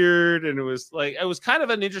weird, and it was kind of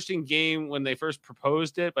an interesting game when they first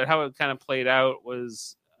proposed it, but how it kind of played out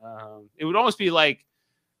was it would almost be like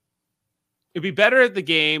it'd be better at the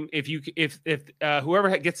game if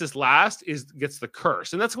whoever gets this last gets the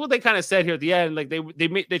curse, and that's what they kind of said here at the end. Like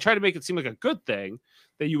they try to make it seem like a good thing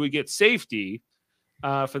that you would get safety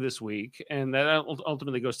for this week, and that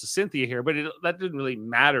ultimately goes to Cynthia here, but that didn't really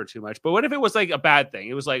matter too much. But what if it was like a bad thing?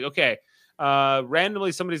 It was like, okay,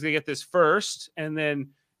 randomly somebody's gonna get this first, and then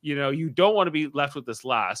you don't want to be left with this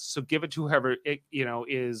last, so give it to whoever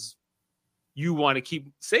is you want to keep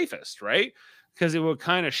safest, right? Because it will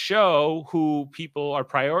kind of show who people are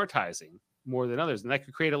prioritizing more than others, and that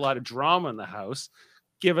could create a lot of drama in the house.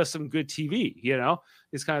 Give us some good TV,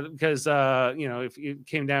 It's kind of because if it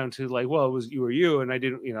came down to like, well, it was you or you, and I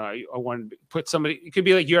didn't, I wanted to put somebody. It could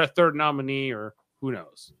be like you're a third nominee, or who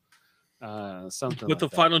knows, something. But the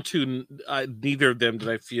final two, neither of them did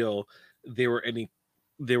I feel they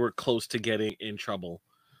were close to getting in trouble.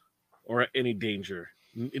 or any danger.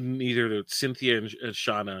 Neither Cynthia and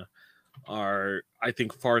Shauna are, I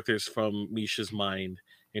think, farthest from Misha's mind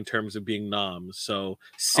in terms of being noms. So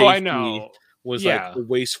safety was like a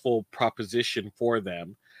wasteful proposition for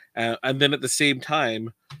them. And then at the same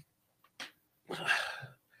time,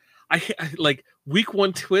 I like week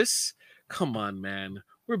 1 twists. Come on, man.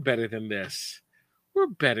 We're better than this. We're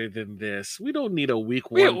better than this. We don't need a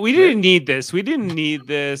week 1. We didn't need this. We didn't need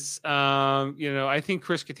this. I think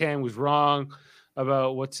Chris Kattan was wrong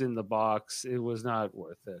about what's in the box. It was not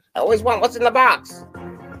worth it. I always want what's in the box.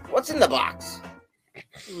 What's in the box?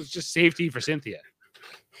 It was just safety for Cynthia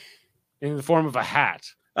in the form of a hat.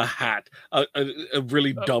 A hat. A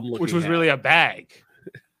really dumb looking which was hat. really a bag.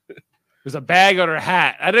 It was a bag on her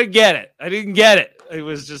hat. I didn't get it. It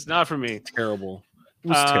was just not for me. Terrible. It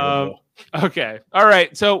was terrible. Okay. All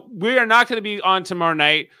right. So we are not going to be on tomorrow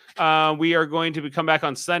night. We are going to come back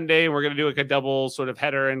on Sunday. We're going to do like a double sort of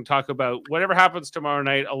header and talk about whatever happens tomorrow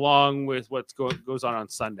night along with what goes on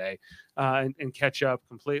Sunday and catch up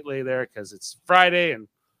completely there because it's Friday. And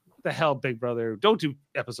what the hell, Big Brother? Don't do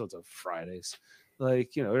episodes of Fridays.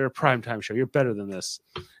 Like, you're a primetime show. You're better than this.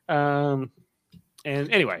 And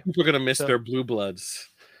anyway. We're going to miss their Blue Bloods.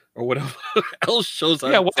 Or whatever else shows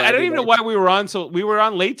up. Yeah, well, I don't even know why we were on. So we were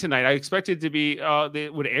on late tonight. I expected to be. They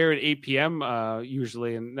would air at 8 p.m.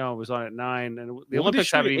 Usually, and no, it was on at 9. And the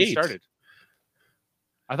Olympics haven't even started.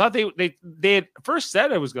 I thought they had first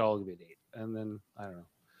said it was going to be at 8, and then I don't know.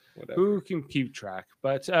 Whatever. Who can keep track?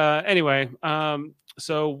 But anyway,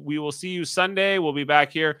 so we will see you Sunday. We'll be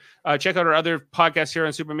back here. Check out our other podcasts here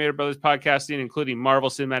on Super Mario Brothers Podcasting, including Marvel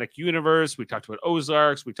Cinematic Universe. We talked about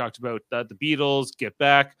Ozarks. We talked about the Beatles, Get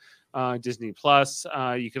Back, Disney Plus.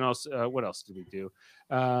 You can also, what else did we do?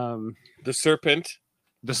 The Serpent.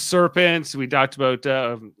 The Serpent. We talked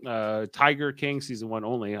about Tiger King season 1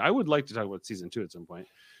 only. I would like to talk about season 2 at some point.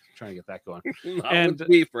 I'm trying to get that going. And with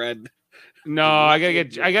me, Fred. No, I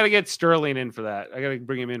gotta get Sterling in for that. I gotta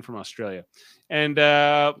bring him in from Australia. And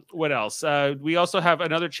what else? We also have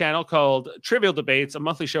another channel called Trivial Debates, a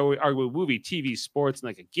monthly show where we argue movie, TV, sports, and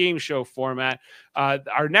like a game show format.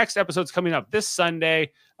 Our next episode's coming up this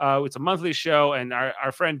Sunday. It's a monthly show, and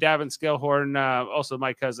our friend Davin Scalehorn, also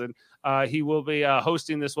my cousin, he will be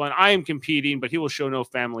hosting this one. I am competing, but he will show no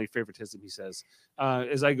family favoritism, he says,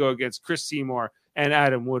 as I go against Chris Seymour and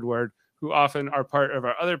Adam Woodward, who often are part of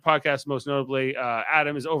our other podcasts. Most notably,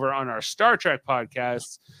 Adam is over on our Star Trek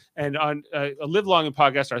podcasts and on a Live Long and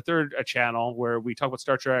podcast, our third channel, where we talk about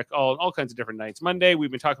Star Trek all kinds of different nights. Monday,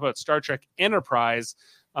 we've been talking about Star Trek Enterprise,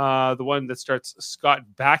 the one that starts Scott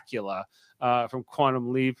Bakula from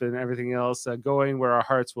Quantum Leap and everything else, going where our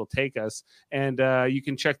hearts will take us. And you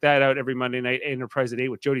can check that out every Monday night, Enterprise at 8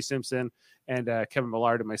 with Jody Simpson and Kevin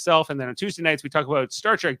Millard and myself. And then on Tuesday nights, we talk about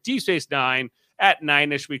Star Trek Deep Space Nine at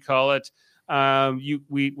 9-ish, we call it.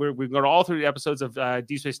 We've gone all through the episodes of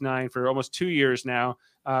Deep Space Nine for almost 2 years now.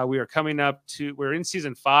 We're in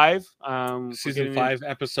season 5. Season 5,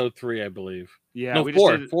 episode 3, I believe. Yeah, no,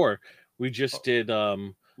 4. We just did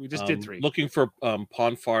 3. Looking for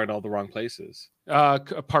Pon Farr in all the wrong places.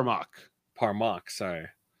 Parmok, sorry.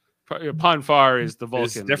 Pon Farr is the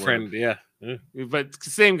Vulcan. It's different, word. Yeah. But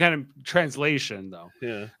same kind of translation though.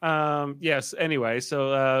 Yeah. Yes. Anyway,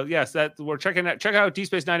 so yes, that we're check out Deep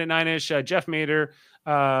Space Nine at 9-ish. Jeff Mader,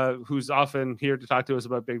 who's often here to talk to us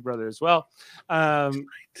about Big Brother as well.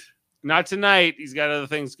 Not tonight. He's got other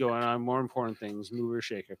things going on, more important things, mover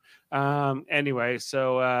shaker. Anyway,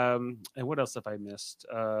 so and what else have I missed?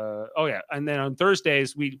 Oh yeah, and then on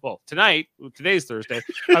Thursdays, today's Thursday,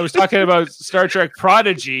 I was talking about Star Trek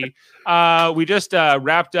Prodigy. We just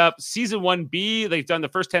wrapped up season 1B. They've done the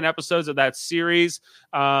first 10 episodes of that series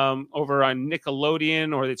over on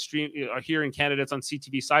Nickelodeon, or it's stream here in Canada. It's on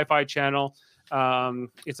CTV Sci-Fi Channel.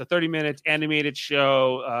 It's a 30-minute animated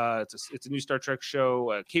show. It's a new Star Trek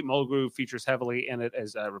show. Kate Mulgrew features heavily in it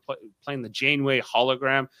as playing the Janeway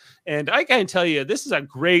hologram. And I can tell you, this is a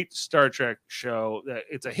great Star Trek show.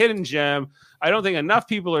 It's a hidden gem. I don't think enough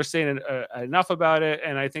people are saying enough about it.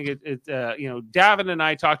 And I think Davin and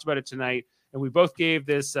I talked about it tonight, and we both gave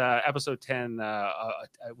this episode 10.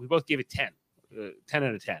 We both gave it 10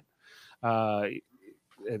 out of 10.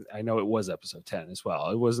 I know it was episode 10 as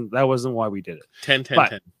well. That wasn't why we did it. 10.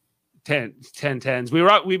 10s.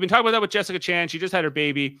 We've been talking about that with Jessica Chan. She just had her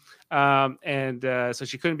baby. So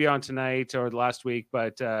she couldn't be on tonight or the last week,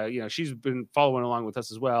 but she's been following along with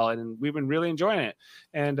us as well. And we've been really enjoying it.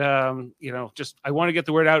 And I want to get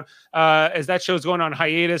the word out as that show's going on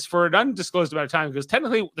hiatus for an undisclosed amount of time, because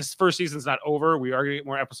technically this first season's not over. We are going to get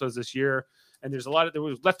more episodes this year. And there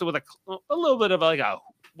was left with a little bit of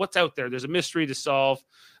what's out there. There's a mystery to solve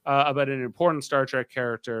about an important Star Trek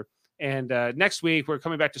character. And next week, we're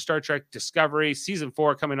coming back to Star Trek Discovery, Season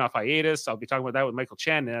 4, coming off hiatus. I'll be talking about that with Michael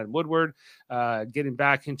Chan and Adam Woodward, getting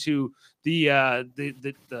back into the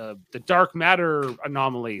dark matter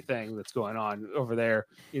anomaly thing that's going on over there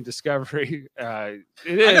in Discovery. It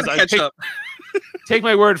is. Catch up. Take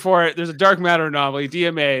my word for it. There's a dark matter anomaly,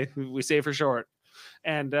 DMA, we say for short.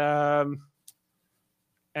 And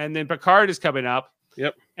then Picard is coming up.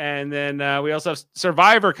 Yep. And then we also have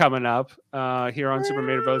Survivor coming up here on Super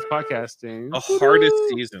Mario Brothers Podcasting. The hardest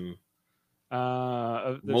season.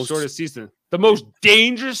 The shortest season. The most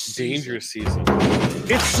dangerous season.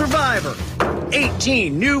 It's Survivor.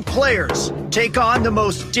 18 new players take on the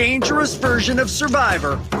most dangerous version of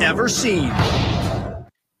Survivor ever seen.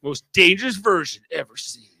 Most dangerous version ever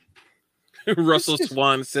seen. Russell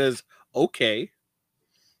Swan says, okay.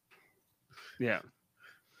 Yeah.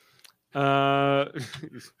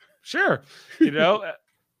 Sure.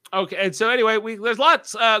 Okay. And so anyway, there's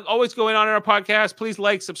lots always going on in our podcast. Please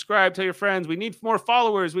like, subscribe, tell your friends. We need more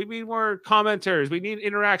followers. We need more commenters. We need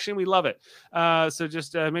interaction. We love it. So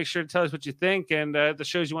just make sure to tell us what you think and the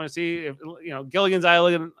shows you want to see. If, Gilligan's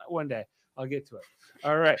Island one day. I'll get to it.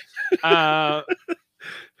 All right.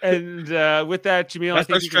 And with that, Jamil,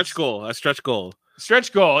 that's our stretch goal. A stretch goal.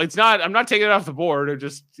 Stretch goal. It's not. I'm not taking it off the board. Or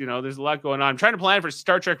just there's a lot going on. I'm trying to plan for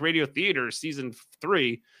Star Trek Radio Theater Season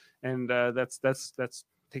 3, and that's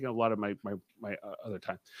taking a lot of my other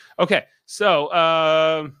time. Okay, so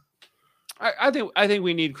I think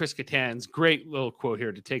we need Chris Kattan's great little quote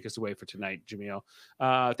here to take us away for tonight, Jamil.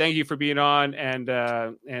 Thank you for being on, and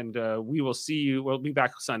we will see you. We'll be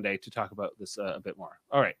back Sunday to talk about this a bit more.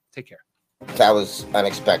 All right, take care. That was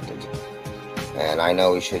unexpected. And I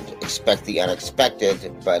know we should expect the unexpected,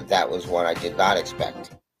 but that was one I did not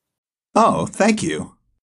expect. Oh, thank you.